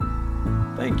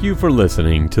Thank you for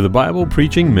listening to the Bible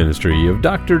preaching ministry of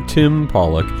Dr. Tim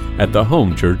Pollock at the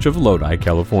Home Church of Lodi,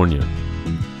 California.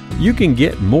 You can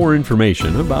get more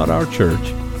information about our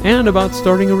church and about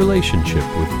starting a relationship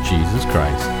with Jesus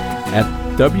Christ at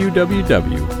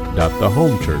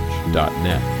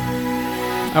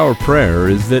www.thehomechurch.net. Our prayer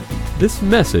is that this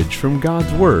message from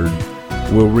God's Word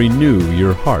will renew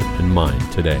your heart and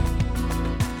mind today.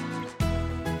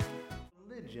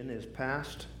 Religion is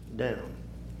passed down.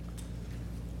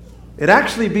 It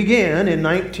actually began in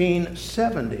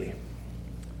 1970.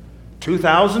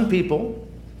 2,000 people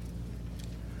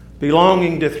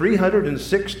belonging to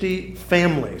 360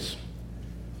 families.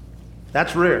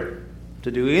 That's rare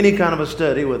to do any kind of a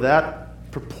study with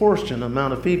that proportion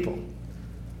amount of people.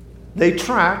 They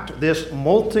tracked this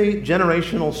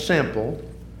multi-generational sample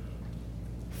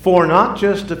for not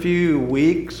just a few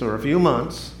weeks or a few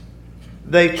months.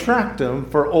 They tracked them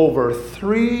for over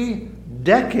 3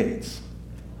 decades.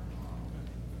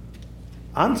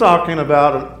 I'm talking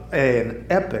about an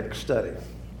epic study.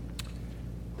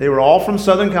 They were all from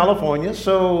Southern California,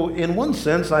 so in one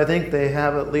sense, I think they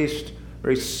have at least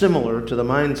very similar to the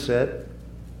mindset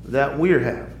that we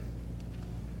have.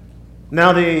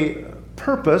 Now, the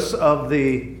purpose of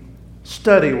the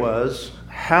study was,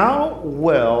 how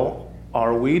well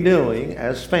are we doing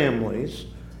as families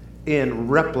in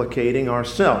replicating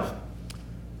ourselves,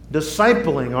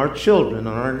 discipling our children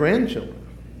and our grandchildren?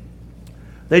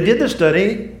 They did the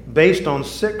study based on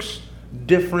 6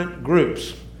 different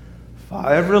groups,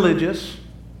 5 religious,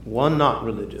 1 not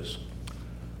religious.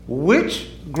 Which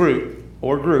group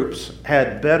or groups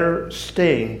had better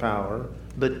staying power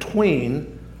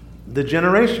between the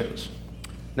generations?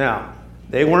 Now,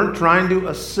 they weren't trying to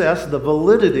assess the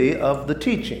validity of the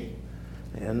teaching,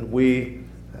 and we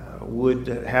would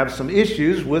have some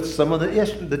issues with some of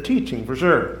the teaching for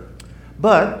sure.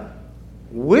 But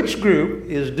which group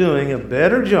is doing a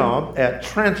better job at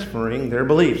transferring their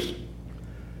beliefs?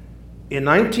 In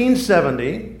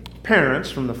 1970,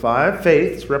 parents from the 5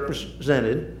 faiths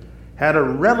represented had a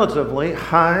relatively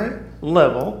high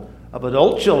level of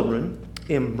adult children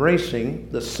embracing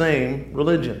the same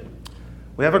religion.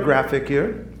 We have a graphic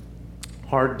here.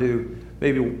 Hard to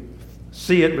maybe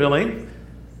see it really.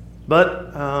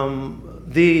 But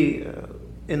in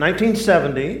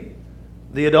 1970,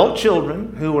 the adult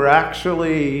children who were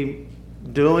actually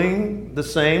doing the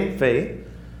same faith,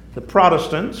 the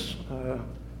Protestants,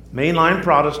 mainline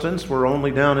Protestants, were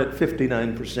only down at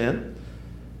 59%,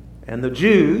 and the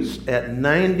Jews at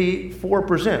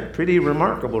 94%. Pretty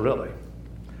remarkable, really.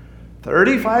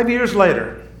 35 years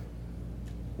later,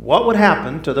 what would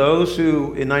happen to those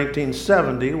who in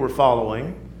 1970 were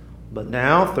following, but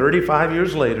now, 35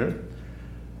 years later,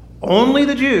 only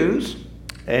the Jews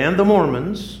and the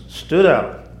Mormons stood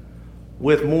out,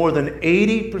 with more than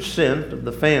 80% of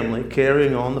the family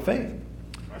carrying on the faith.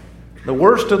 The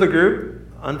worst of the group,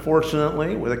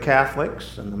 unfortunately, were the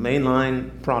Catholics and the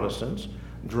mainline Protestants,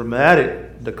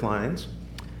 dramatic declines.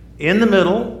 In the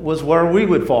middle was where we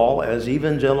would fall as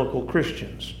evangelical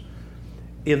Christians.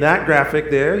 In that graphic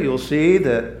there, you'll see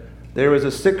that there is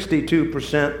a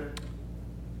 62%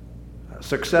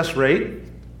 success rate,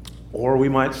 or we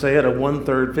might say at a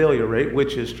 1/3 failure rate,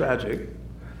 which is tragic.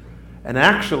 And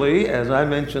actually, as I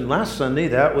mentioned last Sunday,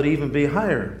 that would even be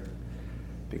higher,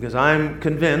 because I'm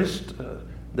convinced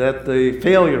that the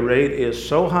failure rate is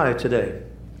so high today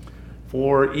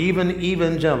for even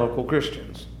evangelical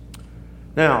Christians.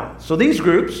 Now, so these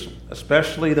groups,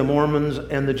 especially the Mormons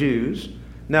and the Jews.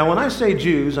 Now, when I say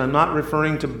Jews, I'm not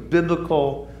referring to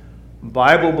biblical,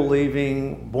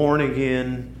 Bible-believing,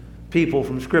 born-again people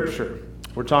from Scripture.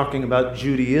 We're talking about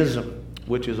Judaism,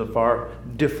 which is a far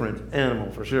different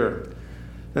animal for sure.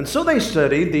 And so they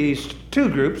studied these 2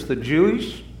 groups, the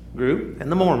Jewish group and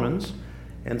the Mormons,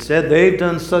 and said they've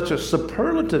done such a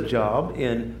superlative job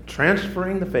in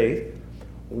transferring the faith.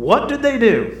 What did they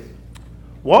do?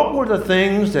 What were the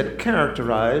things that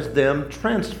characterized them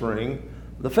transferring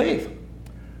the faith?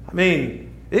 I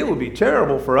mean, it would be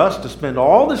terrible for us to spend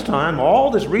all this time,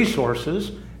 all these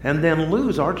resources, and then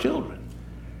lose our children.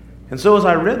 And so as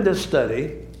I read this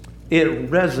study,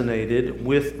 it resonated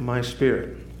with my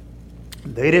spirit.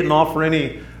 They didn't offer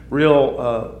any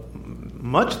real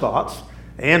much thoughts,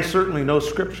 and certainly no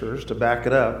scriptures to back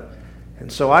it up.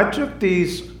 And so I took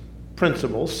these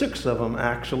principles, 6 of them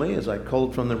actually, as I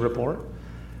culled from the report.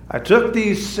 I took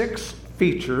these 6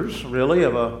 features, really,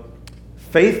 of a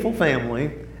faithful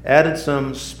family, added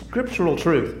some scriptural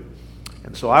truth.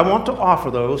 And so I want to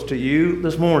offer those to you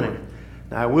this morning.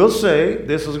 Now, I will say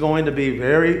this is going to be a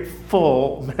very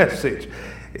full message.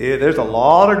 There's a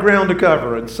lot of ground to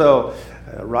cover, and so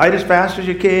write as fast as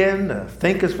you can,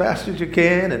 think as fast as you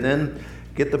can, and then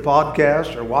get the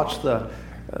podcast or watch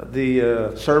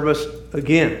the service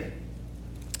again.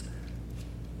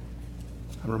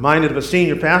 I'm reminded of a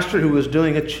senior pastor who was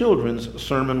doing a children's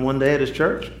sermon one day at his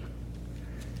church.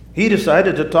 He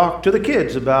decided to talk to the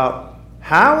kids about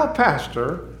how a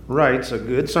pastor writes a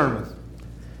good sermon.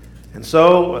 And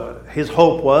so his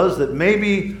hope was that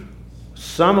maybe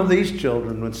some of these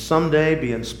children would someday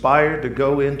be inspired to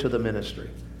go into the ministry.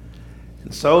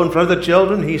 And so in front of the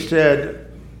children, he said,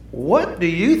 "What do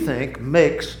you think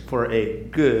makes for a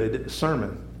good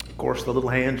sermon?" Of course, the little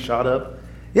hand shot up.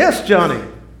 "Yes, Johnny,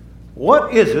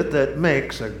 what is it that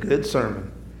makes a good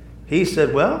sermon?" He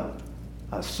said, "Well,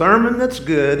 a sermon that's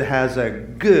good has a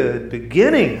good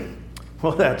beginning."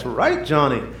 Well, that's right,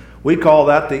 Johnny. We call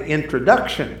that the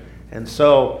introduction. And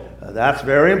so that's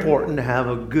very important to have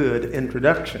a good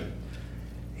introduction.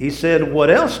 He said, "What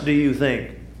else do you think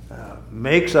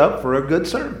makes up for a good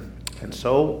sermon?" And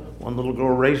so one little girl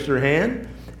raised her hand,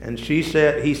 and he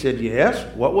said, "Yes,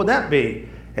 what would that be?"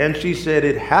 And she said,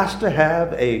 "It has to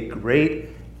have a great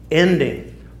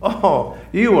ending." Oh,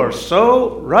 you are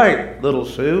so right, little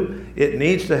Sue. It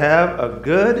needs to have a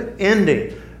good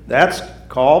ending. That's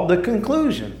called the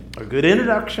conclusion. A good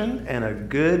introduction and a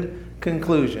good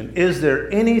conclusion. Is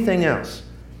there anything else?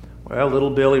 Well, little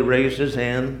Billy raised his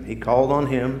hand. He called on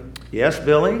him. "Yes,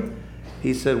 Billy?"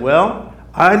 He said, "Well,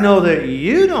 I know that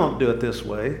you don't do it this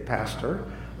way, Pastor,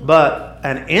 but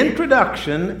an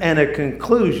introduction and a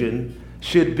conclusion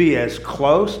should be as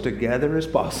close together as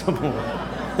possible."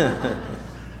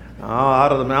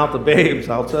 Out of the mouth of babes,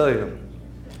 I'll tell you.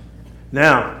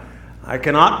 Now, I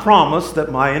cannot promise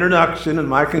that my introduction and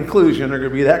my conclusion are going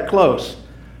to be that close,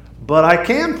 but I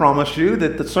can promise you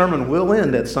that the sermon will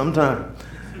end at some time.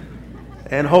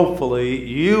 And hopefully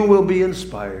you will be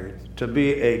inspired to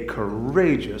be a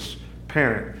courageous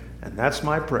parent. And that's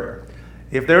my prayer.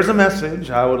 If there's a message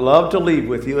I would love to leave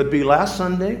with you, it'd be last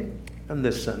Sunday and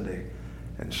this Sunday.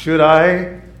 And should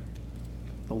the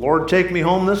Lord take me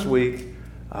home this week,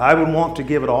 I would want to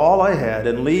give it all I had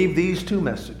and leave these two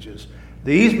messages.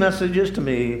 These messages to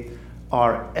me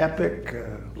are epic,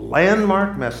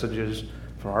 landmark messages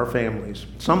for our families.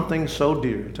 Something so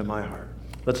dear to my heart.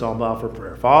 Let's all bow for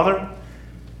prayer. Father,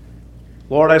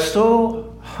 Lord, I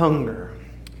so hunger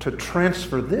to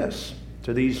transfer this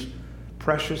to these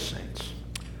precious saints.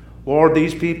 Lord,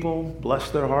 these people,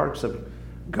 bless their hearts, have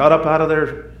got up out of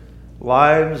their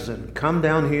lives and come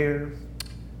down here.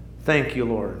 Thank you,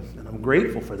 Lord, and I'm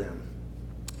grateful for them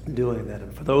doing that.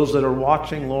 And for those that are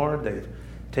watching, Lord, they've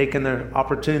taken their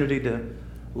opportunity to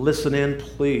listen in,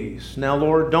 please. Now,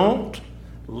 Lord, don't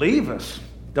leave us.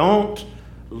 Don't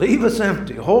leave us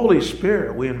empty. Holy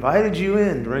Spirit, we invited you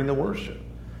in during the worship.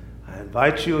 I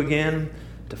invite you again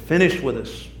to finish with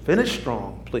us. Finish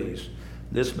strong, please,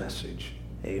 this message.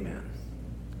 Amen.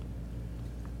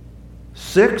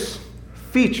 6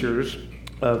 features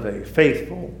of a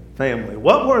faithful family.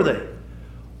 What were they?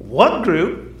 What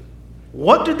group?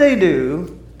 What did they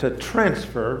do to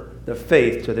transfer the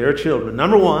faith to their children?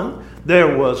 Number 1,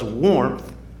 there was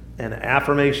warmth and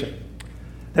affirmation.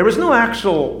 There was no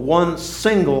actual one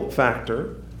single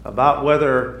factor about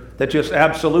whether that just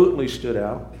absolutely stood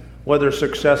out, whether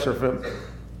success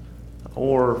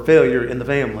or failure in the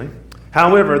family.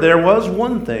 However, there was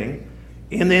one thing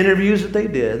in the interviews that they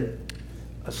did,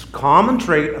 a common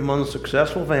trait among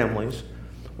successful families.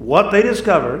 What they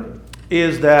discovered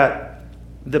is that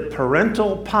the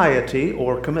parental piety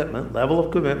or commitment, level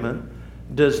of commitment,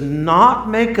 does not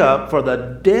make up for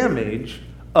the damage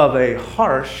of a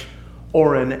harsh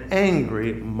or an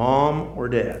angry mom or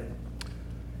dad.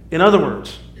 In other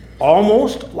words,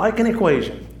 almost like an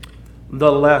equation,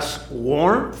 the less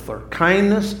warmth or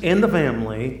kindness in the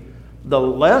family, the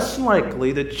less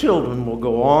likely the children will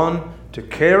go on to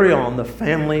carry on the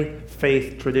family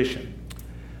faith tradition.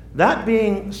 That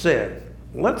being said,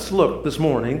 let's look this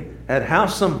morning at how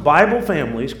some Bible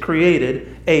families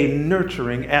created a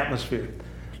nurturing atmosphere.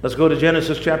 Let's go to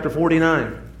Genesis chapter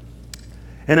 49.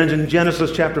 And in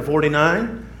Genesis chapter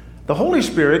 49, the Holy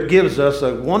Spirit gives us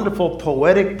a wonderful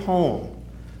poetic poem.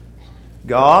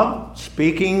 God,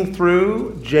 speaking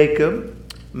through Jacob,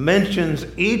 mentions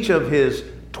each of his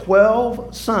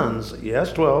 12 sons,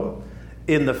 yes, 12,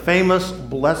 in the famous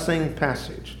blessing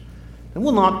passage. And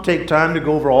we'll not take time to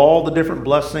go over all the different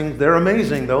blessings. They're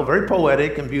amazing, though, very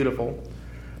poetic and beautiful.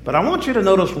 But I want you to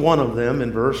notice one of them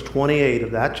in verse 28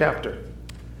 of that chapter.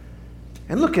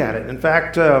 And look at it. In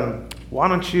fact, why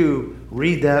don't you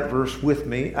read that verse with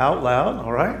me out loud,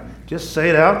 all right? Just say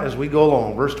it out as we go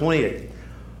along. Verse 28.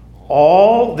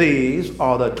 All these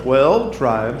are the 12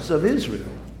 tribes of Israel.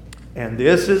 And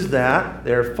this is that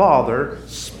their father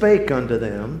spake unto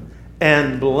them,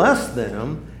 and blessed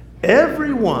them,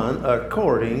 every one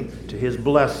according to his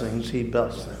blessings he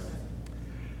blessed them.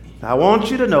 Now, I want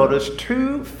you to notice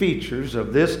two features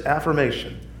of this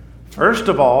affirmation. First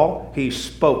of all, he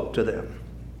spoke to them.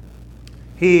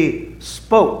 He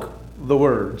spoke the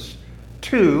words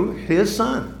to his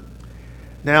son.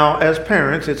 Now, as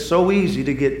parents, it's so easy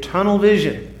to get tunnel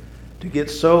vision, to get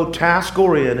so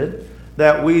task-oriented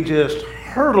that we just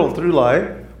hurtle through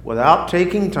life without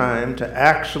taking time to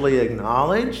actually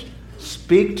acknowledge,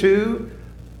 speak to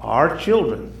our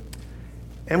children.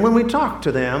 And when we talk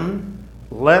to them,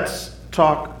 let's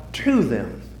talk to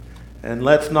them. And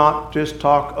let's not just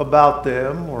talk about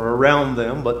them or around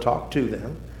them, but talk to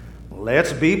them.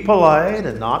 Let's be polite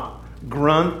and not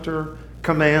grunt or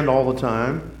command all the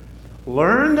time.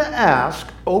 Learn to ask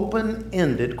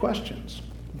open-ended questions.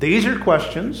 These are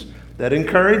questions that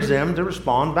encourage them to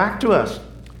respond back to us.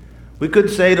 We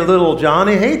could say to little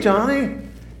Johnny, "Hey, Johnny,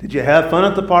 did you have fun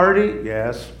at the party?"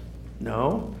 Yes.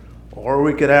 No. Or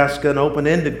we could ask an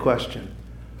open-ended question.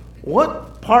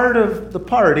 What part of the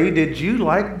party did you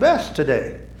like best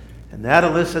today? And that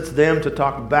elicits them to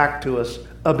talk back to us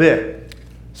a bit.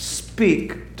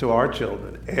 Speak to our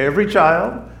children. Every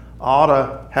child ought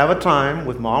to have a time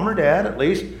with mom or dad, at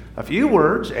least a few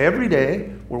words every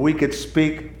day, where we could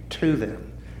speak to them.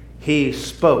 He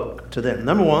spoke to them.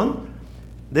 Number one.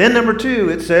 Then number two,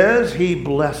 it says he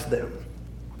blessed them.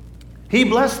 He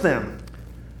blessed them.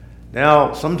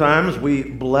 Now, sometimes we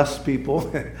bless people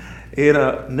in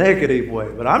a negative way,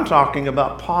 but I'm talking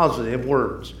about positive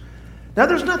words. Now,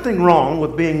 there's nothing wrong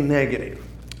with being negative.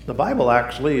 The Bible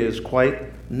actually is quite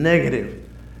negative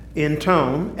in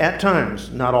tone at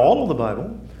times. Not all of the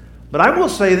Bible, but I will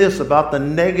say this about the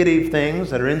negative things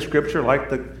that are in Scripture, like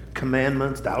the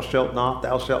commandments, thou shalt not,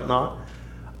 thou shalt not.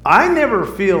 I never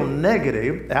feel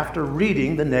negative after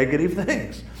reading the negative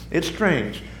things. It's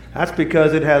strange. That's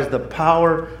because it has the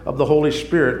power of the Holy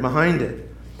Spirit behind it.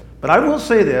 But I will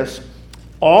say this,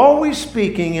 always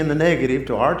speaking in the negative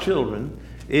to our children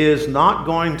is not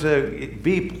going to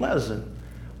be pleasant.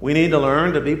 We need to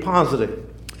learn to be positive.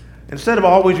 Instead of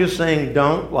always just saying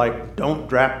don't, like don't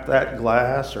drop that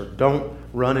glass or don't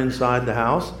run inside the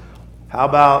house, how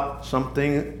about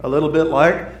something a little bit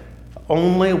like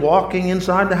only walking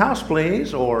inside the house,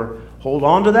 please, or hold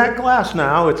on to that glass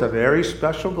now. It's a very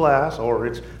special glass, or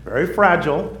it's very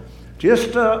fragile.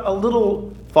 Just a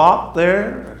little thought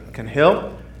there can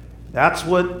help. That's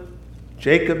what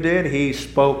Jacob did. He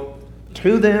spoke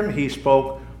to them. He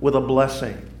spoke with a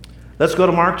blessing. Let's go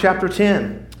to Mark chapter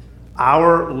 10.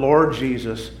 Our Lord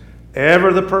Jesus,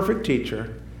 ever the perfect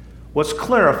teacher, was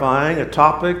clarifying a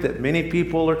topic that many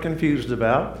people are confused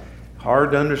about.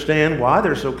 Hard to understand why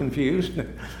they're so confused.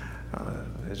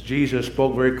 As Jesus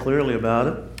spoke very clearly about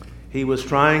it, he was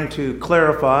trying to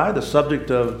clarify the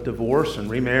subject of divorce and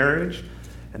remarriage.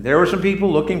 And there were some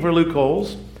people looking for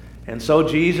loopholes. And so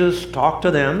Jesus talked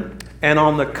to them. And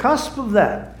on the cusp of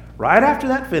that, right after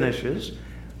that finishes,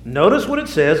 notice what it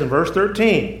says in verse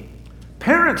 13.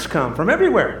 Parents come from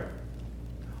everywhere.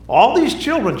 All these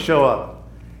children show up.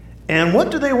 And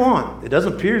what do they want? It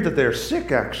doesn't appear that they're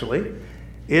sick, actually.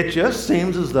 It just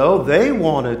seems as though they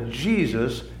wanted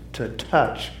Jesus to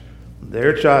touch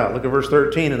their child. Look at verse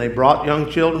 13. And they brought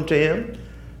young children to him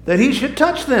that he should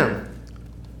touch them.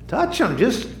 Touch them.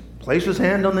 Just place his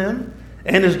hand on them.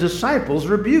 And his disciples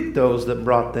rebuked those that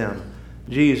brought them.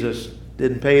 Jesus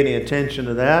didn't pay any attention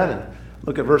to that. And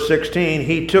look at verse 16.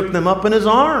 He took them up in his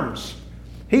arms.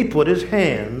 He put his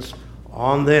hands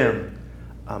on them.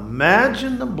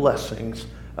 Imagine the blessings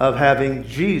of having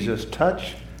Jesus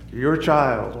touch your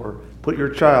child or put your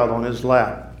child on his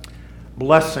lap.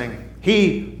 Blessing.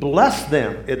 He blessed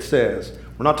them, it says.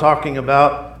 We're not talking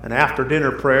about an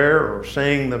after-dinner prayer or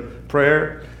saying the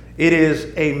prayer. It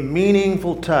is a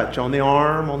meaningful touch on the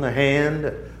arm, on the hand,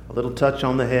 a little touch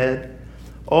on the head.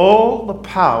 Oh, the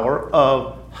power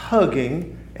of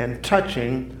hugging and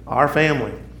touching our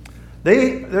family.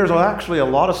 There's actually a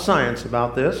lot of science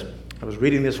about this. I was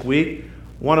reading this week,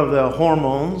 one of the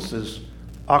hormones is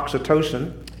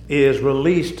oxytocin, is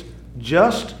released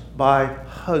just by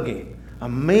hugging.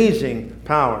 Amazing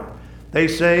power. They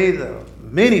say that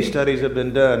many studies have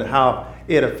been done how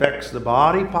it affects the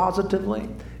body positively.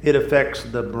 It affects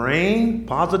the brain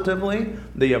positively,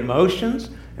 the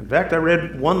emotions. In fact, I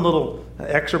read one little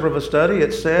excerpt of a study.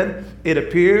 It said it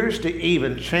appears to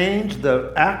even change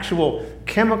the actual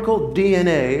chemical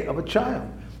DNA of a child.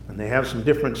 And they have some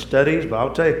different studies, but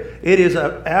I'll tell you, it is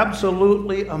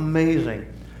absolutely amazing.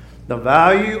 The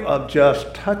value of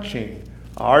just touching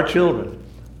our children,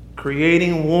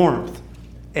 creating warmth,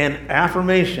 and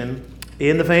affirmation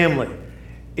in the family.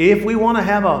 If we want to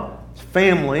have a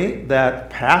family that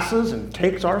passes and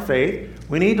takes our faith,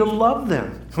 we need to love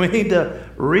them. We need to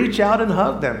reach out and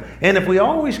hug them. And if we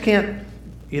always can't,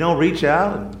 reach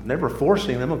out, and never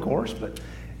forcing them, of course, but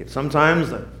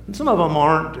sometimes some of them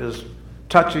aren't as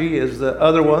touchy as the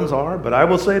other ones are, but I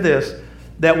will say this,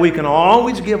 that we can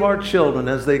always give our children,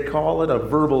 as they call it, a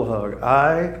verbal hug.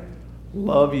 I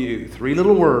love you. 3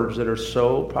 little words that are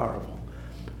so powerful.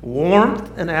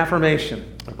 Warmth and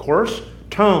affirmation. Of course,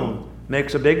 tone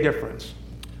makes a big difference.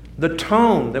 The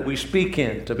tone that we speak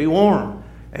in to be warm,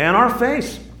 and our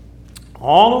face.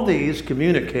 All of these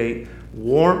communicate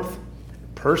warmth,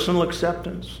 personal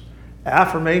acceptance,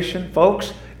 affirmation.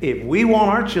 Folks, if we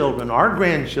want our children, our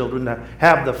grandchildren to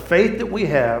have the faith that we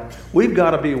have, we've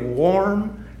got to be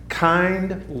warm,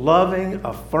 kind, loving,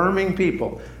 affirming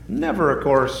people. Never, of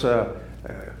course,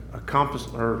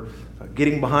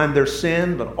 getting behind their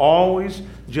sin, but always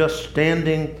just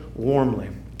standing warmly.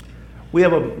 We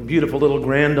have a beautiful little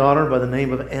granddaughter by the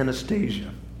name of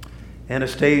Anastasia.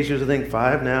 Anastasia's, I think,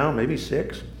 5 now, maybe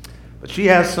 6. But she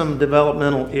has some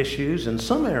developmental issues in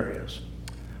some areas.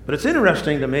 But it's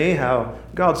interesting to me how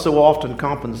God so often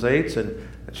compensates, and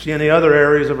she, in the other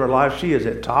areas of her life, she is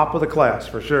at top of the class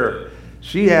for sure.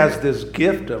 She has this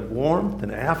gift of warmth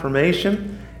and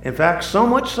affirmation. In fact, so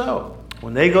much so,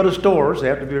 when they go to stores, they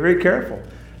have to be very careful,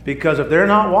 because if they're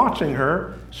not watching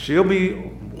her, she'll be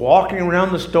walking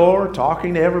around the store,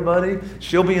 talking to everybody.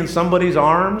 She'll be in somebody's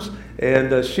arms,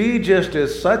 and she just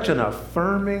is such an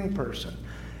affirming person.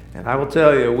 And I will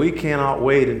tell you, we cannot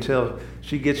wait until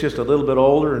she gets just a little bit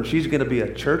older, and she's going to be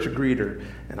a church greeter.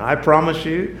 And I promise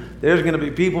you, there's going to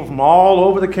be people from all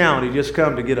over the county just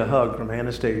come to get a hug from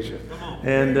Anastasia.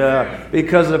 And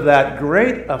because of that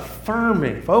great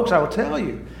affirming, folks, I will tell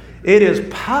you, it is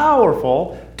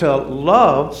powerful to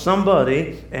love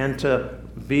somebody and to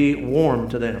be warm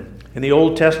to them. In the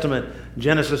Old Testament,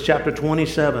 Genesis chapter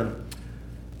 27,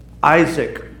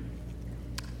 Isaac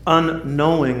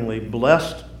unknowingly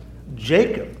blessed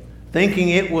Jacob, thinking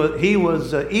he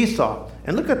was Esau.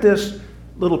 And look at this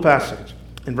little passage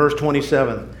in verse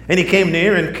 27. And he came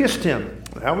near and kissed him.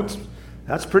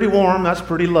 That's pretty warm. That's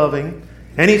pretty loving.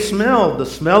 And he smelled the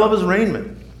smell of his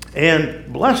raiment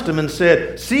and blessed him and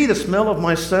said, see, the smell of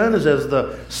my son is as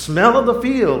the smell of the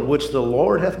field which the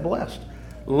Lord hath blessed.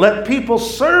 Let people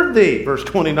serve thee, verse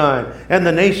 29, and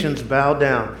the nations bow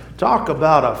down. Talk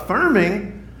about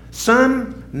affirming.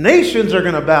 Son, nations are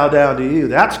going to bow down to you.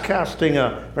 That's casting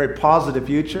a very positive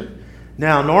future.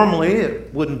 Now, normally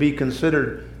it wouldn't be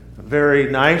considered very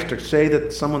nice to say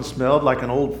that someone smelled like an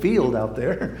old field out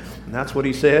there. And that's what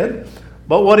he said.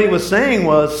 But what he was saying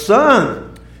was,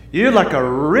 son, you're like a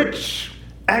rich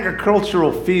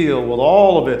agricultural field with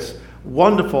all of its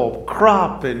wonderful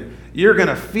crop, and you're going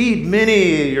to feed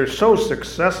many. You're so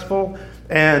successful.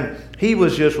 And he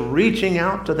was just reaching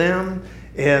out to them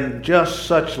in just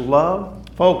such love.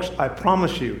 Folks, I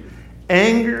promise you,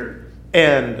 anger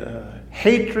and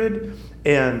hatred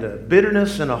and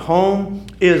bitterness in a home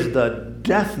is the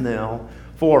death knell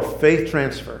for faith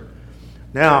transfer.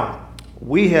 Now,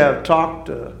 we have talked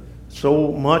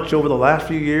so much over the last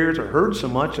few years, or heard so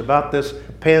much about this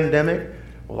pandemic.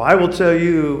 Well, I will tell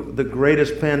you the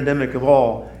greatest pandemic of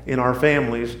all in our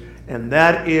families, and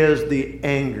that is the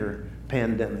anger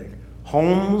pandemic.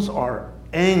 Homes are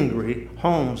angry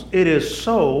homes. It is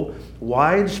so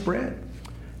widespread.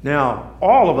 Now,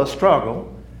 all of us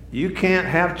struggle. You can't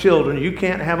have children, you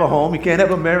can't have a home, you can't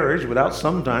have a marriage without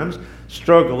sometimes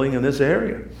struggling in this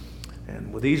area.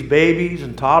 And with these babies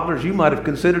and toddlers, you might have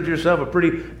considered yourself a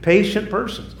pretty patient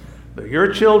person. But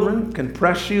your children can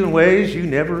press you in ways you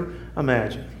never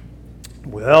imagined.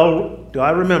 Well, do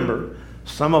I remember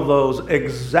some of those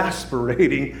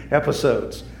exasperating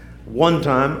episodes? One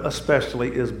time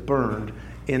especially is burned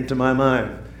into my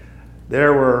mind.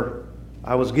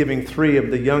 I was giving 3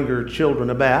 of the younger children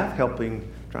a bath,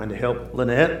 trying to help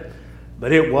Lynette,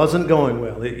 but it wasn't going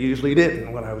well. It usually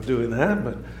didn't when I was doing that,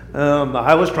 but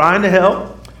I was trying to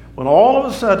help. When all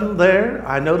of a sudden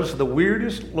I noticed the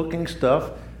weirdest looking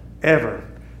stuff ever.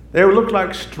 They looked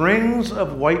like strings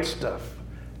of white stuff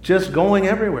just going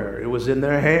everywhere. It was in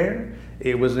their hair.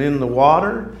 It was in the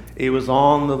water. It was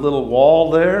on the little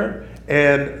wall there.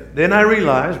 And then I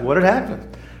realized what had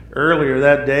happened. Earlier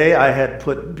that day, I had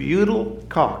put butyl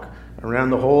caulk around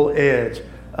the whole edge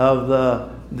of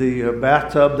the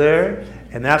bathtub there.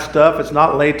 And that stuff, it's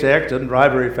not latex, doesn't dry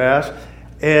very fast.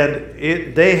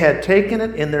 And they had taken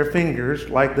it in their fingers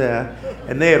like that,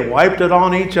 and they had wiped it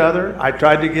on each other. I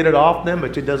tried to get it off them,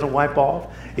 but it doesn't wipe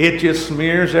off. It just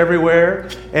smears everywhere.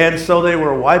 And so they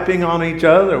were wiping on each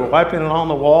other. They were wiping it on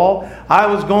the wall. I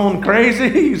was going crazy.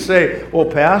 You say, well,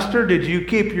 Pastor, did you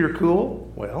keep your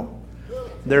cool? Well,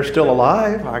 they're still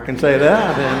alive. I can say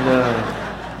that.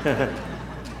 And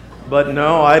but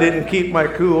no, I didn't keep my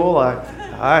cool.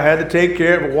 I had to take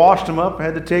care of it, washed them up. I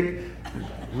had to take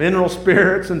mineral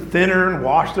spirits and thinner and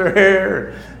wash their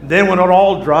hair. Then when it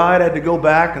all dried, I had to go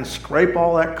back and scrape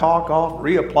all that caulk off,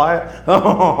 reapply it.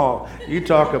 Oh, you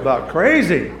talk about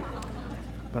crazy.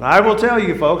 But I will tell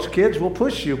you, folks, kids will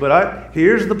push you. But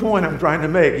here's the point I'm trying to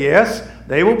make. Yes,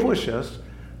 they will push us,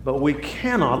 but we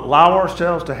cannot allow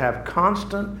ourselves to have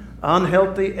constant,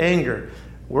 unhealthy anger.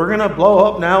 We're going to blow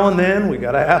up now and then. We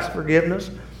got to ask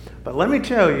forgiveness. But let me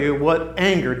tell you what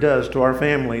anger does to our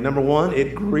family. Number one,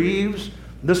 it grieves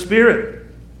the Spirit.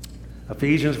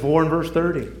 Ephesians 4 and verse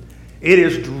 30. It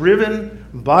is driven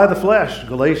by the flesh.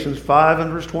 Galatians 5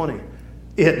 and verse 20.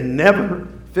 It never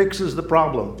fixes the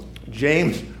problem.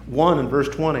 James 1 and verse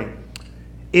 20.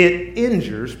 It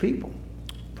injures people.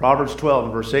 Proverbs 12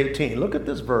 and verse 18. Look at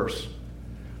this verse.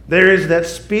 There is that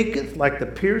speaketh like the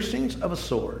piercings of a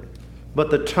sword,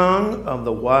 but the tongue of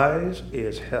the wise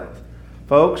is health.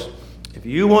 Folks, if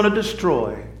you want to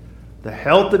destroy the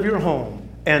health of your home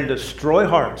and destroy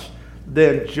hearts,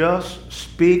 then just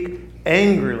speak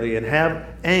angrily and have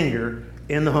anger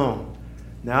in the home.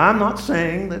 Now, I'm not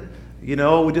saying that,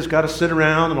 we just got to sit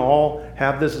around and all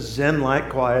have this Zen-like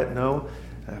quiet. No.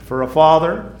 For a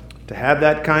father to have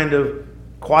that kind of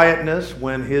quietness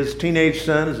when his teenage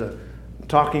son is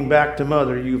talking back to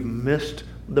mother, you've missed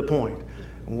the point.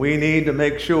 We need to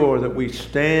make sure that we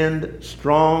stand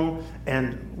strong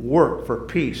and work for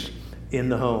peace in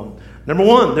the home. Number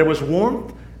one, there was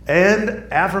warmth and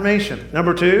affirmation.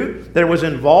 Number two, there was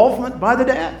involvement by the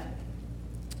dad.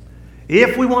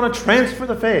 If we want to transfer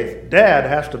the faith, dad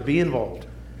has to be involved.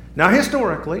 Now,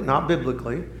 historically, not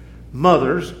biblically,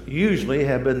 mothers usually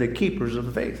have been the keepers of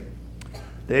the faith.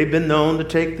 They've been known to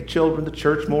take the children to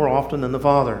church more often than the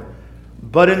father.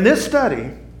 But in this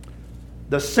study,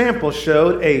 the sample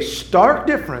showed a stark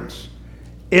difference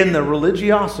in the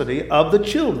religiosity of the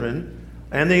children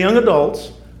and the young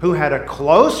adults who had a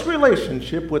close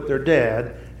relationship with their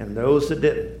dad and those that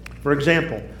didn't. For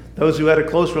example, those who had a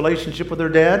close relationship with their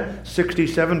dad,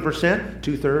 67%,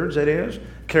 two-thirds that is,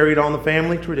 carried on the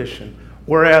family tradition,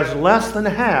 whereas less than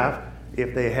half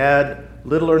if they had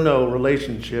little or no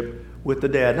relationship with the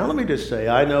dad. Now let me just say,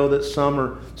 I know that some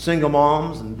are single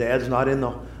moms and dad's not in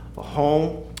the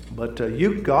home, but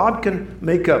God can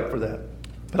make up for that.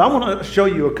 But I want to show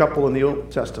you a couple in the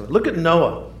Old Testament. Look at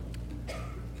Noah.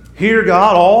 Here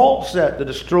God all set to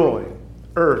destroy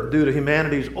earth due to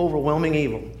humanity's overwhelming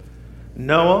evil.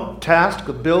 Noah tasked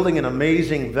with building an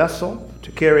amazing vessel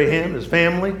to carry him, his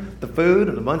family, the food,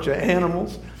 and a bunch of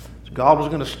animals. So God was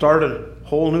going to start a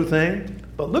whole new thing.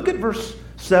 But look at verse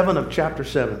 7 of chapter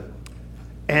 7.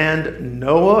 And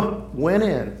Noah went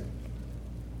in.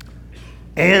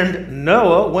 And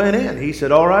Noah went in. He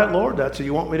said, all right, Lord, that's what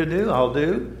you want me to do, I'll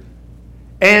do.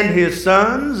 And his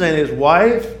sons and his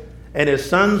wife and his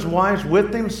sons' wives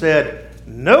with him said,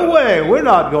 no way, we're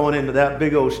not going into that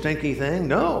big old stinky thing.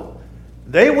 No,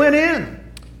 they went in.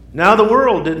 Now the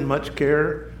world didn't much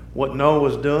care what Noah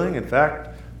was doing. In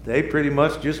fact, they pretty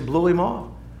much just blew him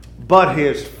off. But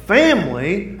his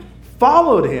family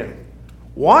followed him.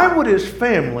 Why would his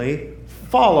family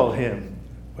follow him?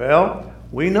 Well,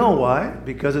 we know why.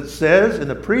 Because it says in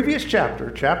the previous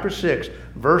chapter, chapter 6,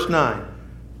 verse 9,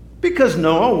 because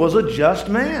Noah was a just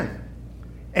man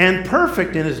and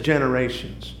perfect in his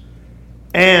generations,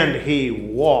 and he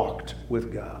walked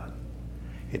with God.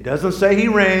 It doesn't say he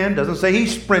ran, doesn't say he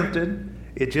sprinted.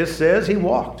 It just says he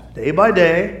walked day by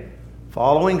day,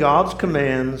 following God's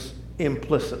commands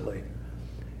implicitly.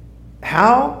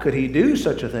 How could he do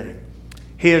such a thing?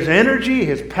 His energy,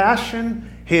 his passion,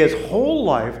 his whole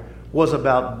life was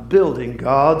about building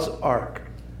God's ark.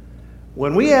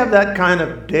 When we have that kind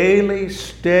of daily,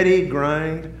 steady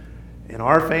grind in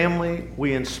our family,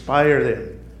 we inspire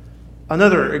them.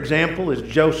 Another example is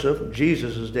Joseph,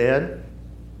 Jesus' dad.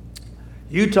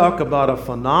 You talk about a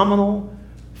phenomenal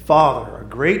father, a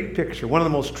great picture, one of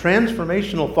the most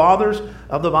transformational fathers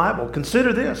of the Bible.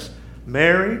 Consider this.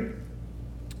 Mary,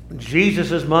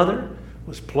 Jesus' mother,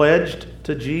 was pledged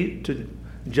to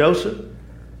Joseph,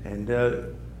 and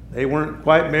they weren't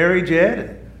quite married yet,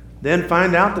 and then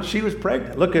find out that she was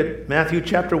pregnant. Look at Matthew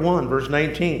chapter 1, verse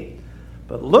 19.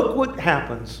 But look what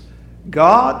happens.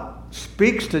 God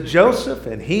speaks to Joseph,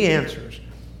 and he answers.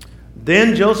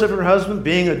 Then Joseph, her husband,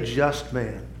 being a just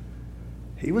man.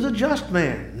 He was a just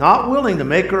man, not willing to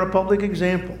make her a public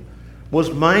example,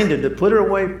 was minded to put her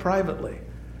away privately.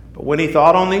 But when he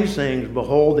thought on these things,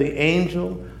 behold, the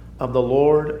angel of the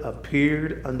Lord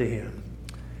appeared unto him.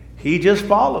 He just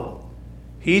followed.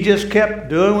 He just kept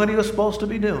doing what he was supposed to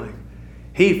be doing.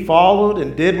 He followed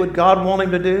and did what God wanted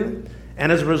him to do.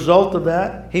 And as a result of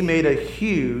that, he made a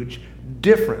huge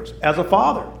difference as a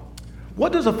father.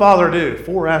 What does a father do?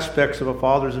 4 aspects of a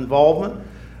father's involvement.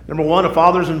 Number 1, a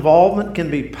father's involvement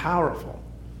can be powerful.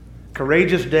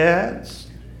 Courageous dads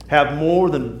have more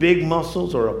than big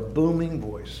muscles or a booming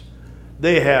voice.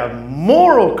 They have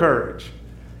moral courage.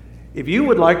 If you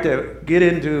would like to get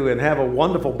into and have a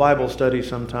wonderful Bible study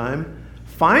sometime,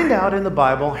 find out in the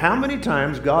Bible how many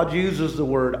times God uses the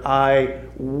word I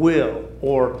will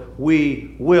or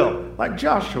we will. Like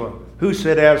Joshua, who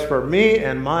said, as for me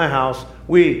and my house,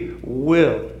 we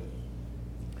will.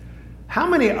 How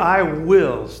many I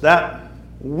wills, that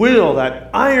will, that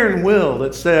iron will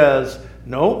that says,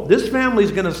 no, this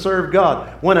family's going to serve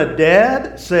God. When a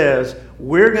dad says,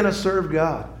 we're going to serve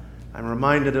God. I'm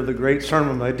reminded of the great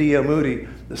sermon by D.L. Moody,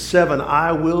 The 7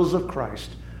 I Wills of Christ,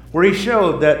 where he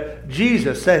showed that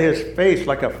Jesus set his face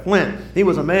like a flint. He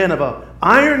was a man of an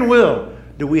iron will.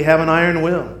 Do we have an iron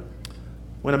will?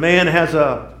 When a man has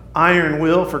an iron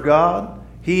will for God,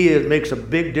 makes a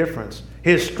big difference.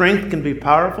 His strength can be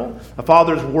powerful. A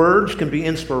father's words can be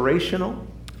inspirational.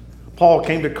 Paul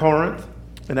came to Corinth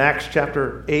in Acts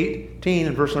chapter 18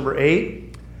 and verse number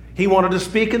 8. He wanted to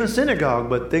speak in the synagogue,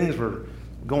 but things were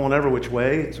going every which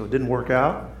way, so it didn't work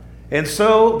out. And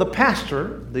so the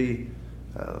pastor, the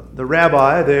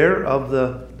rabbi there of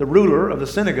the ruler of the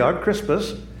synagogue,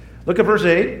 Crispus, look at verse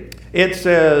 8. It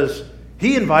says,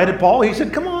 he invited Paul. He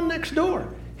said, come on next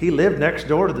door. He lived next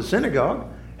door to the synagogue.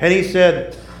 And he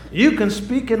said, you can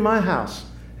speak in my house.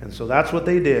 And so that's what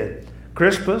they did.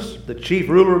 Crispus, the chief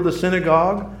ruler of the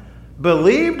synagogue,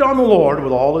 believed on the Lord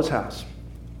with all his house.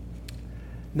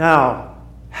 Now,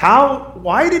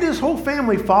 why did his whole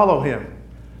family follow him?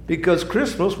 Because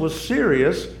Crispus was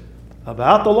serious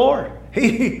about the Lord.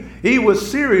 He was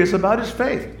serious about his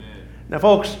faith. Now,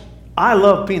 folks, I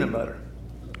love peanut butter.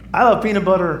 I love peanut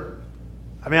butter.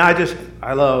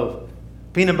 I love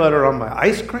peanut butter on my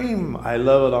ice cream. I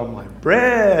love it on my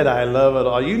bread. I love it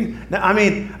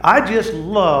all. I just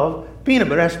love peanut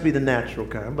butter. It has to be the natural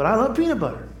kind, but I love peanut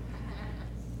butter.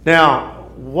 Now,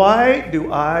 why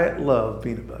do I love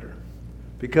peanut butter?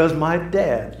 Because my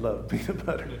dad loved peanut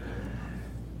butter.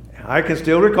 I can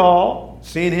still recall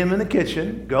seeing him in the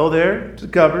kitchen, go there to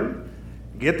the cupboard,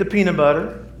 get the peanut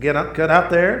butter, cut out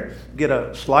there, get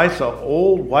a slice of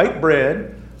old white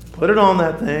bread, put it on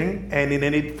that thing, and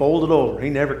then he'd fold it over. He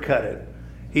never cut it.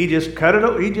 He just cut it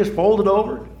over. He just folded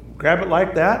over, grab it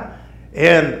like that,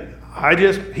 and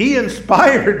he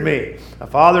inspired me. A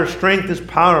father's strength is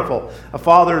powerful. A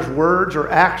father's words or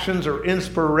actions are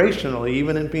inspirational,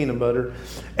 even in peanut butter.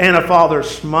 And a father's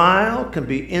smile can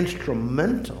be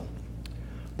instrumental.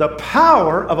 The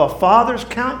power of a father's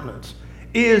countenance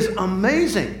is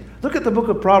amazing. Look at the book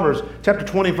of Proverbs, chapter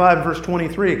 25, verse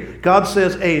 23. God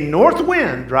says, a north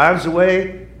wind drives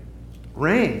away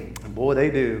rain. And boy,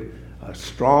 they do. A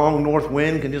strong north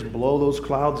wind can just blow those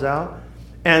clouds out.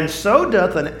 And so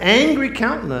doth an angry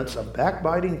countenance a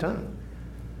backbiting tongue.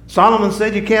 Solomon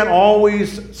said you can't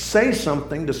always say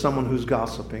something to someone who's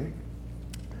gossiping.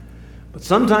 But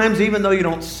sometimes, even though you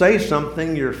don't say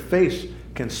something, your face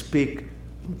can speak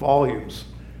volumes.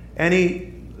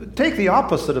 And take the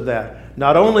opposite of that.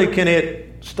 Not only can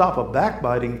it stop a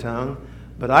backbiting tongue,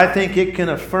 but I think it can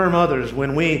affirm others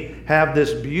when we have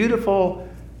this beautiful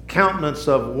countenance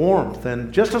of warmth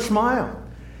and just a smile.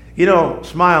 You know,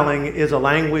 smiling is a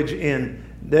language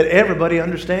that everybody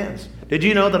understands. Did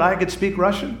you know that I could speak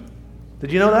Russian?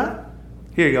 Did you know that?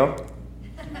 Here you go.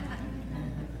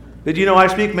 Did you know I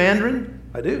speak Mandarin?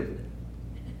 I do.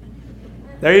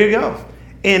 There you go.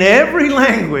 In every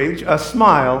language, a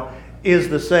smile is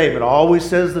the same. It always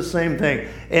says the same thing.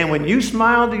 And when you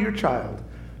smile to your child,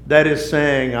 that is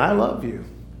saying, I love you.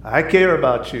 I care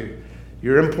about you.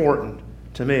 You're important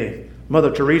to me.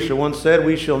 Mother Teresa once said,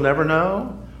 we shall never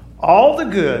know all the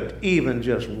good even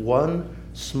just one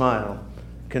smile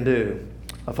can do.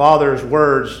 A father's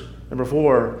words, number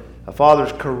 4, a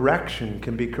father's correction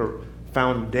can be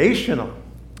foundational.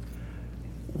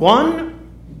 One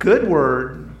good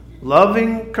word,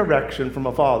 loving correction from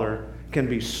a father can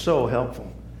be so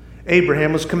helpful.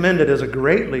 Abraham was commended as a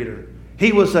great leader.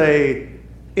 He was an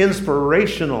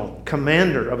inspirational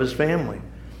commander of his family.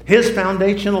 His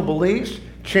foundational beliefs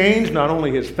changed not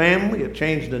only his family, it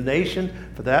changed the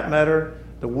nation. For that matter,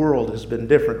 the world has been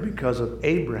different because of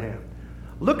Abraham.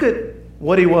 look at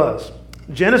what he was.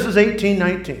 Genesis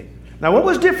 18:19. Now, what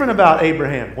was different about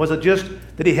Abraham? Was it just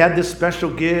that he had this special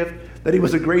gift, that he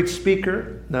was a great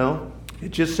speaker? No.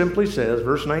 It just simply says,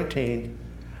 verse 19,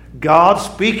 God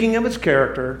speaking of his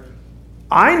character,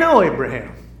 I know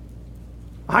Abraham.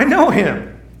 I know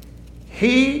him.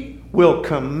 He will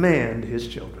command his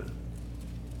children.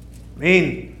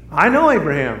 I know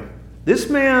Abraham. This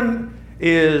man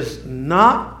is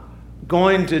not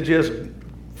going to just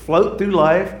float through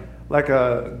life like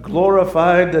a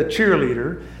glorified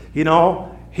cheerleader.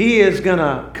 He is going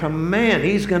to command,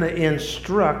 he's going to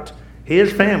instruct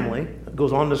his family. It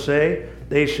goes on to say,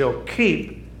 they shall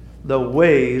keep the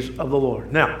ways of the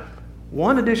Lord. Now,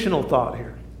 one additional thought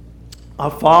here. A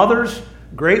father's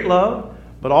great love,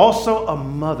 but also a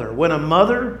mother. When a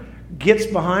mother gets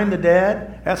behind the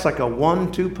dad, that's like a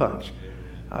 1-2 punch.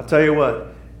 I'll tell you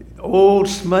what, old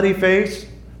smutty face,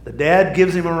 the dad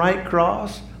gives him a right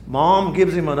cross, mom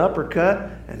gives him an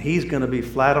uppercut, and he's going to be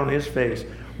flat on his face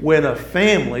when a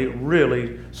family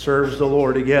really serves the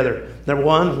Lord together. Number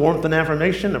 1, warmth and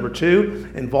affirmation. Number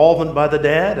 2, involvement by the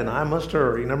dad, and I must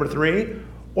hurry. Number 3,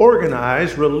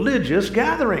 organize religious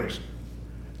gatherings.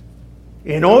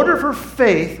 In order for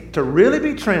faith to really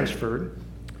be transferred,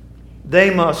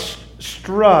 they must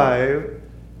strive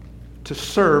to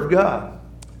serve God.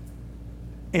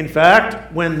 In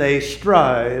fact, when they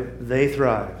strive, they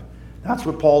thrive. That's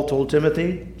what Paul told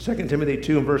Timothy, 2 Timothy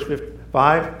 2 and verse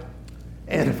 5.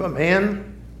 And if a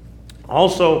man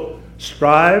also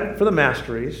strive for the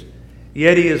masteries,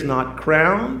 yet he is not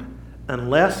crowned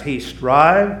unless he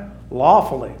strive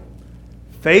lawfully.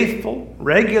 Faithful,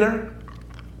 regular,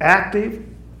 active,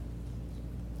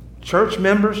 church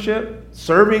membership,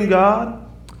 serving God.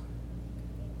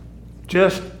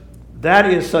 Just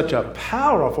that is such a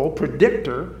powerful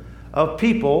predictor of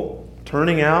people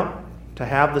turning out to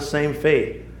have the same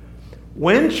faith.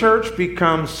 When church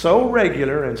becomes so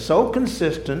regular and so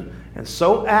consistent and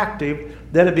so active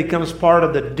that it becomes part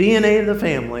of the DNA of the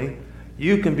family,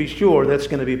 you can be sure that's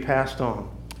going to be passed on.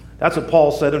 That's what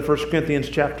Paul said in 1 Corinthians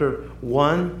chapter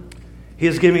 1. He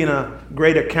is giving a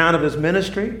great account of his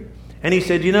ministry. And he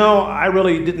said, I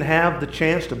really didn't have the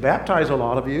chance to baptize a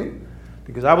lot of you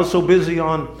because I was so busy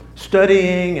on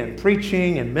studying and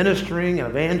preaching and ministering and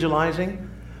evangelizing.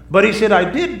 But he said,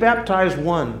 I did baptize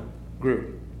one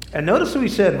group. And notice what he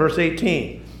said in verse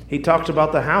 18. He talks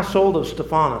about the household of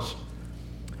Stephanas.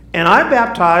 And I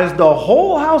baptized the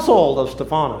whole household of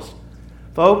Stephanas.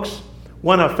 Folks,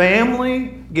 when a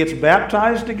family gets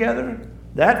baptized together,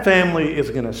 that family is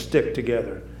going to stick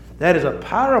together. That is a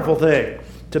powerful thing,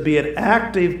 to be an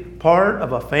active part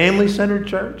of a family-centered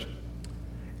church.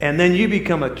 And then you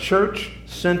become a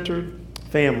church-centered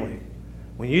family.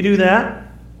 When you do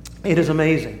that, it is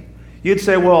amazing. You'd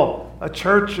say, well, a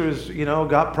church is,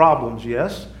 got problems.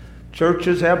 Yes,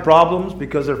 churches have problems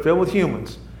because they're filled with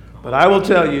humans. But I will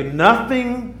tell you,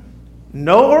 nothing,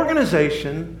 no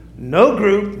organization, no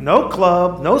group, no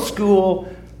club, no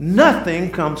school,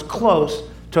 nothing comes close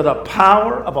to the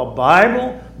power of a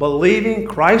Bible-believing,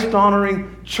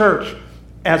 Christ-honoring church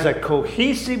as a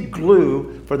cohesive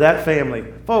glue for that family.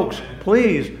 Folks,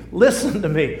 please listen to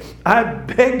me. I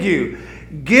beg you,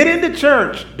 get into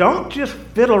church. Don't just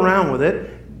fiddle around with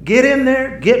it. Get in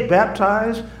there, get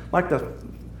baptized like the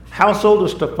household of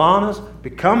Stephanas.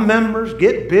 Become members,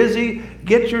 get busy,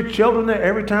 get your children there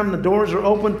every time the doors are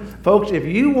open. Folks, if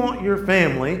you want your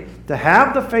family to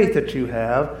have the faith that you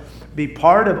have, be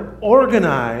part of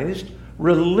organized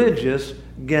religious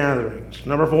gatherings.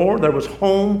 Number 4, there was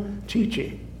home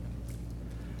teaching.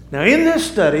 Now, in this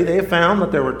study, they found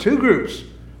that there were 2 groups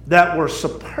that were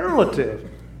superlative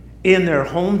in their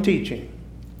home teaching: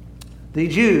 the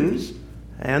Jews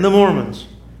and the Mormons.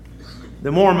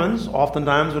 The Mormons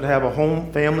oftentimes would have a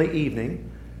home family evening.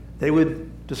 They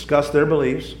would discuss their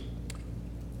beliefs.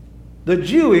 The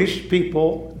Jewish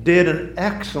people did an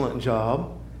excellent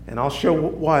job, and I'll show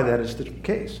why that is the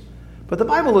case. But the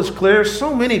Bible is clear.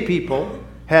 So many people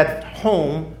had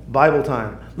home Bible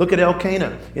time. Look at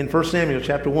Elkanah in 1 Samuel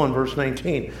chapter 1, verse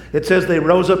 19. It says they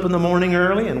rose up in the morning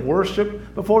early and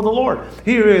worshiped before the Lord.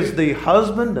 Here is the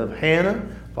husband of Hannah,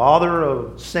 father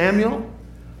of Samuel.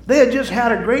 They had just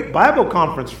had a great Bible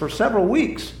conference for several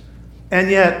weeks. And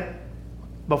yet,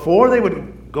 before they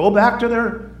would go back to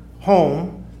their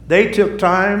home, they took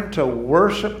time to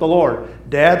worship the Lord.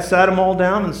 Dad sat them all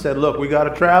down and said, look, we got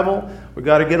to travel. We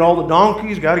got to get all the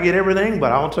donkeys, got to get everything.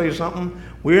 But I'll tell you something,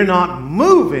 we're not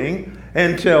moving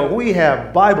until we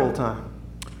have Bible time.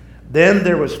 Then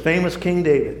there was famous King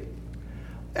David.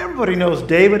 Everybody knows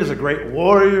David is a great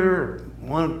warrior,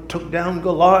 one who took down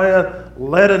Goliath,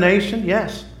 led a nation,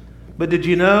 yes. But did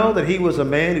you know that he was a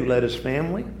man who led his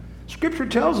family? Scripture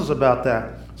tells us about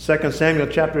that. 2 Samuel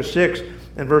chapter 6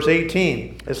 and verse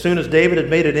 18. As soon as David had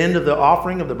made an end of the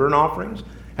offering of the burnt offerings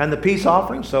and the peace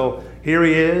offering, so here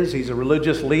he is, he's a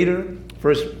religious leader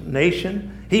for his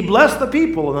nation. He blessed the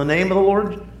people in the name of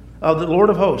the Lord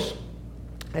of hosts.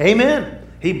 Amen.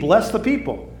 He blessed the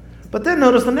people. But then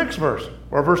notice the next verse,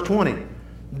 or verse 20.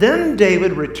 Then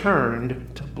David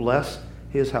returned to bless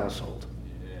his household.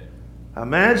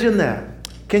 Imagine that.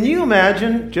 Can you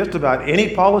imagine just about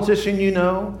any politician you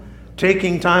know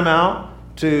taking time out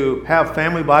to have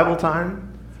family Bible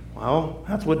time? Well,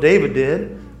 that's what David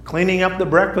did. Cleaning up the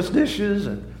breakfast dishes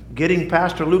and getting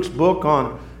Pastor Luke's book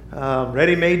on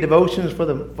ready-made devotions for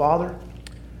the Father.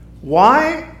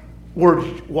 Why were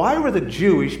the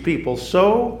Jewish people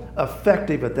so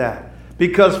effective at that?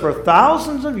 Because for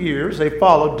thousands of years they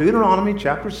followed Deuteronomy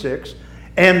chapter 6,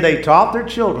 and they taught their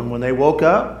children when they woke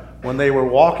up, when they were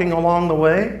walking along the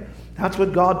way. That's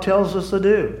what God tells us to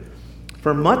do.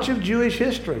 For much of Jewish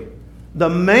history, the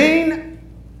main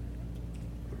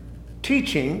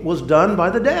teaching was done by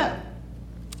the dad.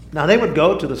 Now they would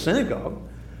go to the synagogue,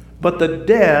 but the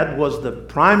dad was the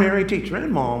primary teacher,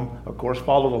 and mom, of course,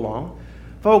 followed along.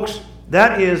 Folks,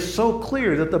 that is so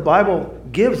clear that the Bible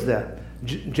gives that.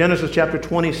 Genesis chapter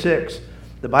 26,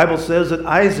 the Bible says that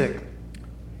Isaac,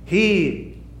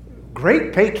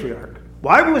 great patriarch.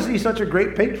 Why was he such a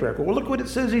great patriarch? Well, look what it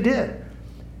says he did.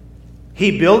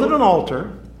 He builded an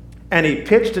altar and he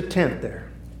pitched a tent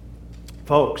there.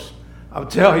 Folks, I'll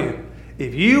tell you,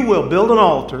 if you will build an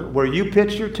altar where you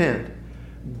pitch your tent,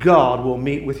 God will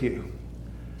meet with you.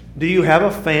 Do you have a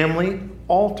family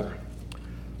altar?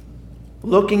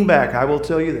 Looking back, I will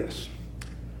tell you this.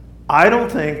 I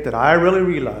don't think that I really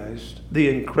realized the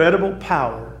incredible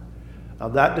power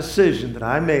of that decision that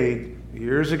I made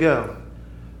years ago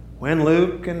when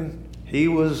Luke, and he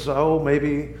was,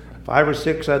 maybe 5 or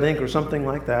 6, I think, or something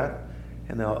like that,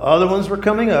 and the other ones were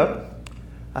coming up.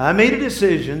 I made a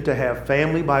decision to have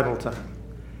family Bible time.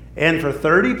 And for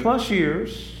 30 plus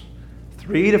years,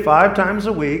 3 to 5 times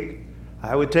a week,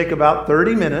 I would take about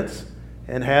 30 minutes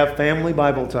and have family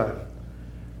Bible time.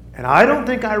 And I don't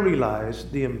think I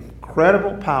realized the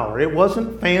incredible power. It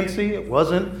wasn't fancy. It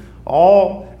wasn't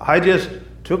all. I just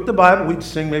took the Bible. We'd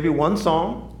sing maybe one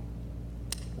song.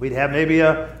 We'd have maybe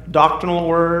a doctrinal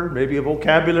word, maybe a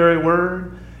vocabulary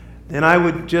word. Then I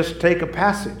would just take a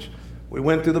passage. We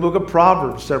went through the book of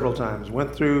Proverbs several times,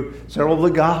 went through several of the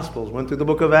Gospels, went through the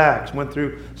book of Acts, went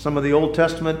through some of the Old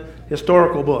Testament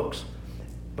historical books.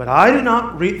 But I do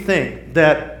not think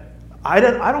that,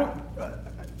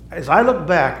 as I look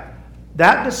back,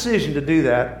 that decision to do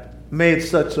that made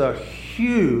such a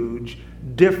huge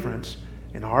difference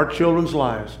in our children's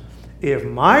lives. If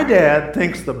my dad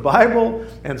thinks the Bible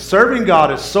and serving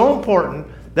God is so important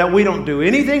that we don't do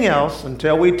anything else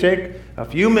until we take a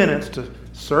few minutes to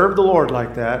serve the Lord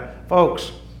like that,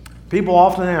 folks, people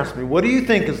often ask me, what do you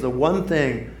think is the one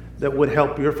thing that would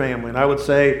help your family? And I would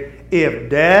say,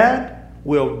 if Dad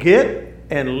will get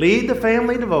and lead the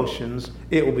family devotions,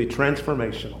 it will be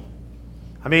transformational.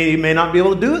 I mean, you may not be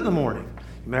able to do it in the morning.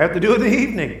 You may have to do it in the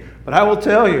evening. But I will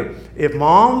tell you, if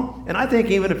mom, and I think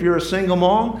even if you're a single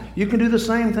mom, you can do the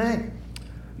same thing.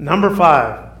 Number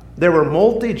 5, there were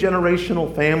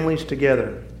multi-generational families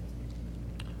together.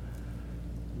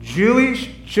 Jewish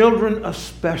children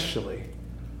especially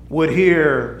would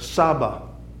hear Saba,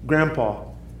 Grandpa,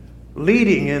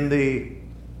 leading in the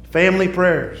family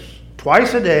prayers.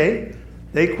 Twice a day,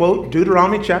 they quote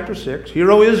Deuteronomy chapter 6.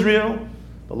 Hear, O Israel,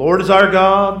 the Lord is our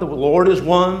God, the Lord is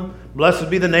one. Blessed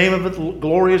be the name of his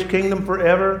glorious kingdom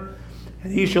forever.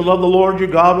 And ye shall love the Lord your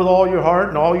God with all your heart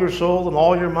and all your soul and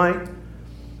all your might.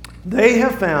 They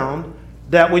have found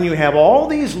that when you have all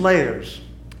these layers,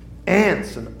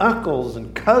 aunts and uncles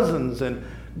and cousins and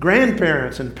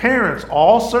grandparents and parents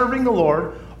all serving the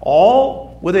Lord,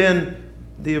 all within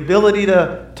the ability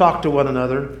to talk to one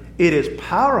another, it is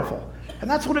powerful. And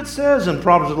that's what it says in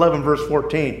Proverbs 11 verse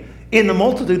 14. In the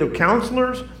multitude of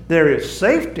counselors, there is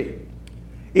safety.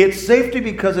 It's safety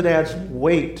because it adds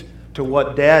weight to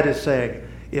what Dad is saying.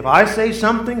 If I say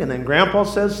something and then Grandpa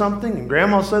says something and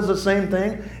Grandma says the same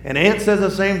thing and Aunt says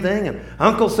the same thing and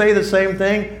Uncle say the same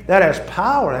thing, that has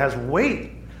power, it has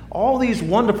weight. All these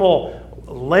wonderful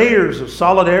layers of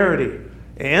solidarity.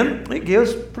 And it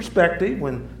gives perspective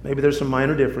when maybe there's some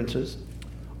minor differences.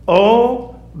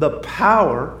 Oh, the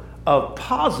power of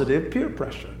positive peer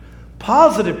pressure.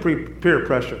 Positive peer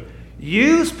pressure.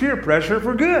 Use peer pressure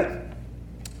for good.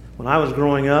 When I was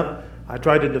growing up, I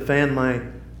tried to defend my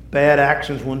bad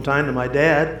actions one time to my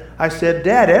dad. I said,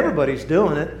 Dad, everybody's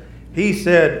doing it. He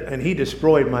said, and he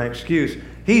destroyed my excuse.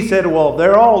 He said, well,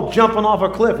 they're all jumping off a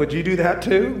cliff. Would you do that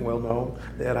too? Well, no,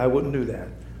 Dad, I wouldn't do that.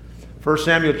 1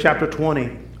 Samuel chapter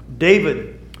 20,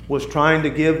 David was trying to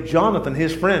give Jonathan,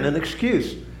 his friend, an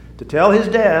excuse to tell his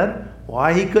dad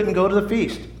why he couldn't go to the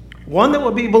feast. One that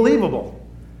would be believable.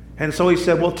 And so he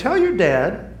said, well, tell your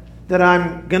dad that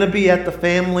I'm going to be at the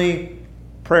family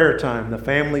prayer time, the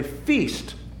family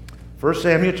feast. 1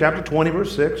 Samuel chapter 20,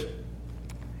 verse 6.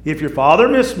 If your father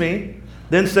miss me,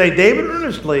 then say, David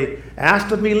earnestly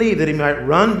asked of me leave that he might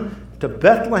run to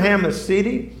Bethlehem the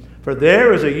city, for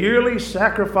there is a yearly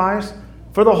sacrifice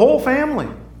for the whole family.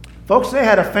 Folks, they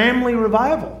had a family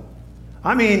revival.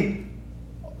 I mean,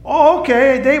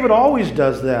 okay, David always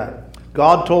does that.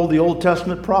 God told the Old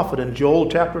Testament prophet in Joel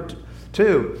chapter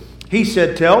 2, he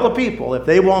said, tell the people, if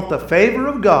they want the favor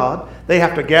of God, they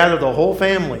have to gather the whole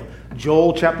family.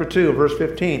 Joel chapter 2, verse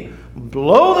 15.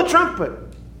 Blow the trumpet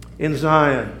in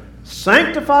Zion.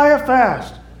 Sanctify a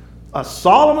fast, a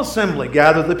solemn assembly.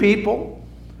 Gather the people.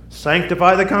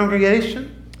 Sanctify the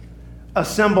congregation.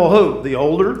 Assemble who? The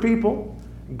older people.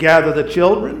 Gather the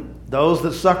children, those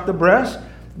that suck the breast.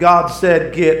 God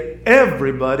said, get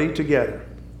everybody together.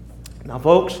 Now,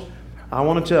 folks, I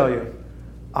want to tell you,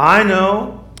 I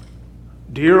know,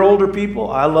 dear older people,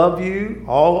 I love you,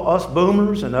 all us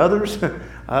boomers and others,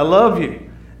 I love you.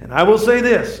 And I will say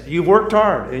this, you've worked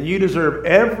hard and you deserve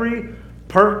every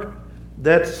perk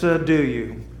that's due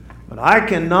you. But I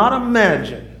cannot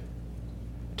imagine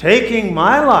taking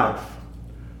my life,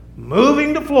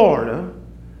 moving to Florida,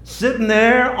 sitting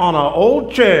there on an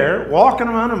old chair, walking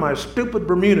around in my stupid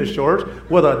Bermuda shorts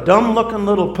with a dumb-looking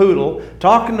little poodle,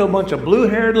 talking to a bunch of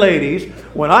blue-haired ladies,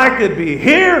 when I could be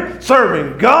here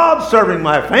serving God, serving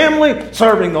my family,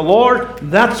 serving the Lord.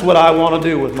 That's what I want to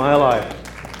do with my life.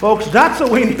 Folks, that's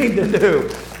what we need to do.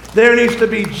 There needs to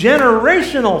be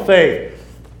generational faith.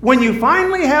 When you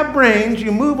finally have brains,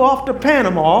 you move off to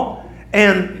Panama,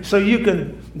 and so you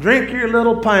can drink your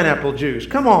little pineapple juice.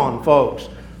 Come on, folks.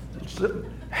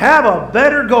 Have a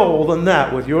better goal than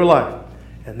that with your life.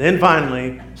 And then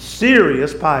finally,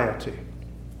 serious piety.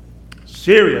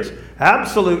 Serious,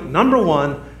 absolute, number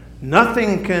one,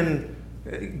 nothing can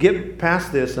get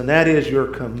past this, and that is your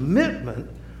commitment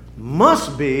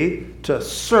must be to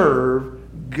serve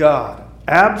God.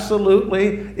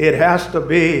 Absolutely, it has to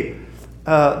be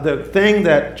the thing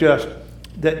that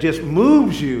just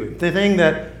moves you, the thing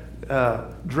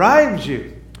that drives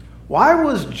you. Why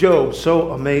was Job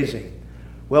so amazing?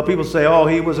 Well, people say, oh,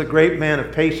 he was a great man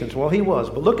of patience. Well, he was.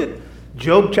 But look at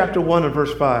Job chapter 1 and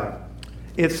verse 5.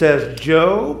 It says,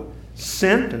 Job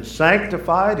sent and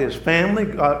sanctified his family,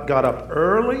 got up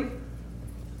early.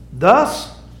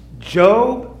 Thus,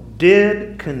 Job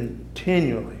did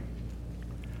continually.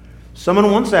 Someone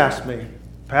once asked me,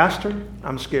 Pastor,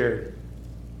 I'm scared.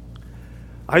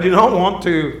 I do not want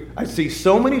to. I see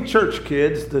so many church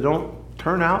kids that don't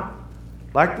turn out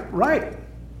right.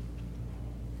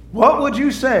 What would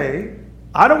you say?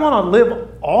 I don't want to live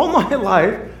all my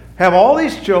life, have all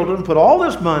these children, put all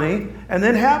this money, and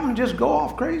then have them just go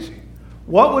off crazy.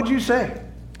 What would you say?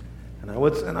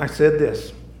 And I said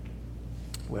this.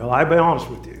 Well, I'll be honest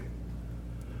with you.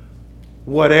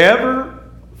 Whatever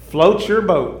floats your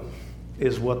boat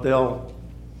is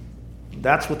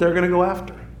that's what they're going to go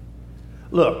after.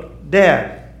 Look,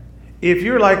 Dad, if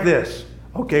you're like this,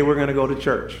 okay, we're going to go to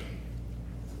church.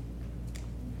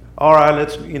 All right,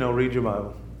 let's, read your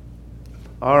Bible.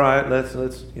 All right, let's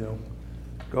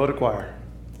go to choir.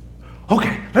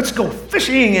 Okay, let's go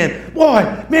fishing and,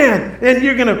 boy, man,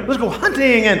 and let's go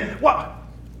hunting and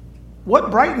what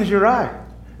brightens your eye?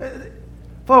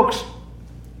 Folks,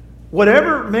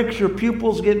 whatever makes your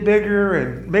pupils get bigger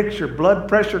and makes your blood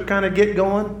pressure kind of get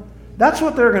going, that's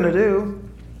what they're going to do.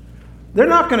 They're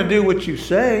not going to do what you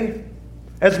say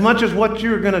as much as what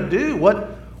you're going to do.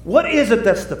 What is it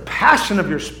that's the passion of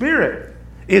your spirit?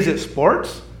 Is it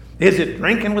sports? Is it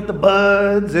drinking with the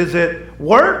buds? Is it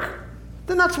work?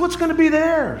 Then that's what's going to be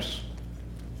theirs.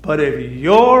 But if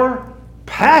your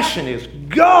passion is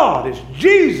God, is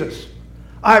Jesus,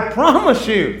 I promise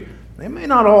you, they may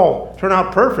not all turn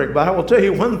out perfect, but I will tell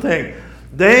you one thing.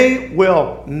 They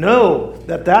will know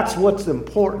that that's what's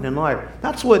important in life.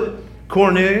 That's what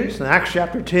Cornelius in Acts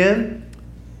chapter 10,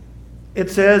 it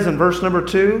says in verse number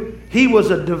 2, he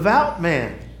was a devout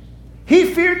man.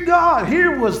 He feared God.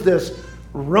 Here was this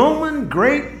Roman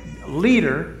great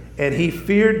leader, and he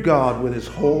feared God with his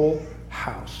whole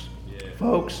house. Yeah.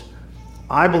 Folks,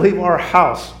 I believe our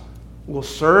house will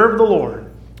serve the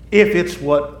Lord if it's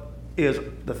what is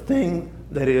the thing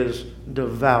that is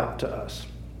devout to us.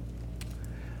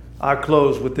 I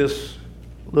close with this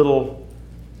little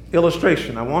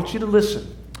illustration. I want you to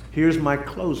listen. Here's my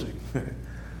closing.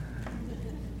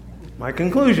 My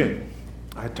conclusion.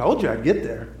 I told you I'd get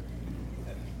there.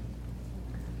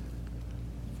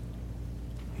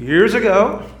 Years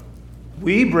ago,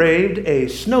 we braved a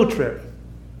snow trip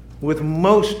with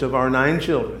most of our 9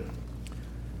 children,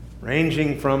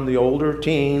 ranging from the older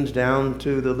teens down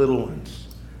to the little ones.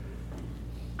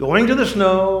 Going to the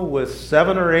snow with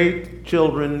 7 or 8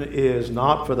 children is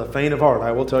not for the faint of heart,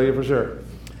 I will tell you for sure.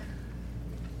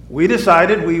 We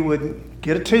decided we would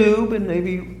get a tube and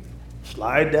maybe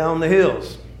slide down the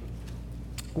hills.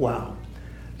 Wow.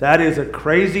 That is a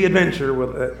crazy adventure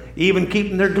with even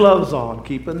keeping their gloves on,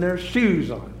 keeping their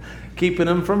shoes on, keeping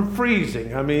them from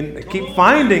freezing. I mean, they keep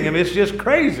finding them. It's just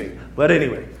crazy. But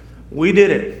anyway, we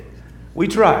did it. We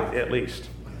tried, at least.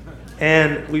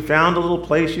 And we found a little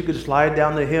place you could slide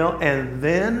down the hill. And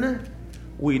then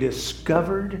we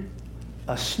discovered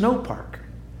a snow park.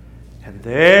 And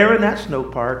there in that snow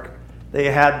park,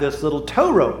 they had this little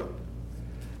tow rope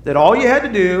that all you had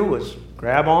to do was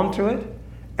grab onto it,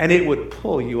 and it would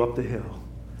pull you up the hill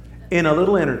in a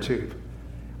little inner tube.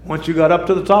 Once you got up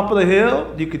to the top of the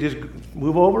hill, you could just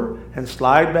move over and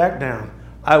slide back down.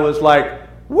 I was like,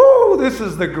 woo, this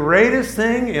is the greatest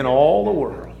thing in all the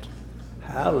world.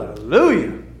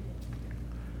 Hallelujah.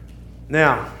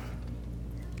 Now,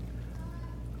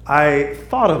 I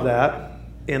thought of that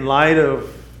in light of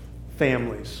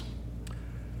families.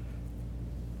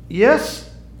 Yes,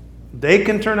 they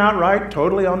can turn out right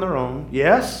totally on their own.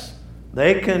 Yes,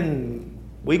 we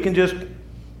can just,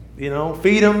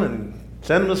 feed them and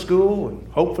send them to school and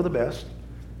hope for the best.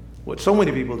 What so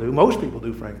many people do, most people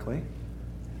do, frankly.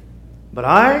 But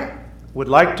I would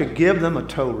like to give them a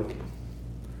tow rope,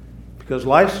 because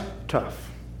life's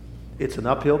tough. It's an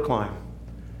uphill climb.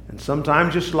 And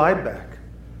sometimes you slide back,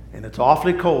 and it's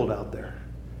awfully cold out there.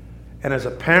 And as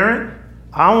a parent,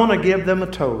 I want to give them a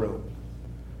tow rope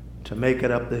to make it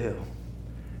up the hill.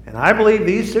 And I believe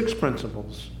these 6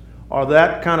 principles are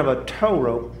that kind of a tow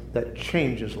rope that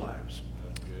changes lives.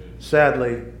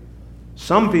 Sadly,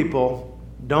 some people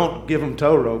don't give them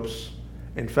tow ropes.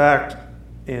 In fact,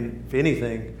 if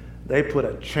anything, they put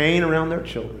a chain around their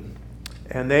children.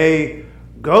 And they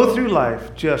go through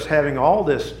life just having all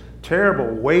this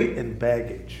terrible weight and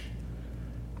baggage.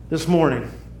 This morning,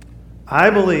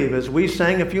 I believe, as we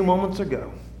sang a few moments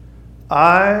ago,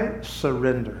 I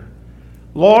surrender.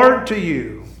 Lord, to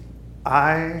you,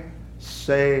 I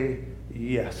say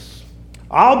yes.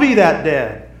 I'll be that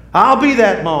dad. I'll be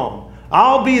that mom.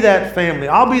 I'll be that family.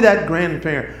 I'll be that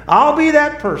grandparent. I'll be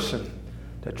that person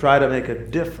to try to make a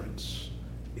difference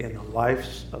in the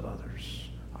lives of others.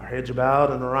 Our heads are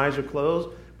bowed and our eyes are closed.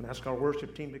 I'm going to ask our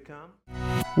worship team to come.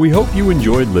 We hope you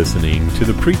enjoyed listening to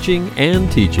the preaching and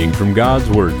teaching from God's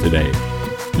Word today.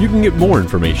 You can get more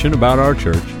information about our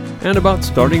church and about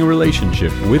starting a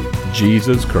relationship with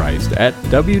Jesus Christ at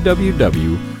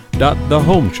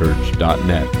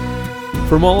www.thehomechurch.net.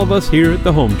 From all of us here at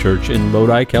the Home Church in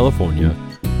Lodi, California,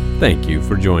 thank you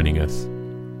for joining us.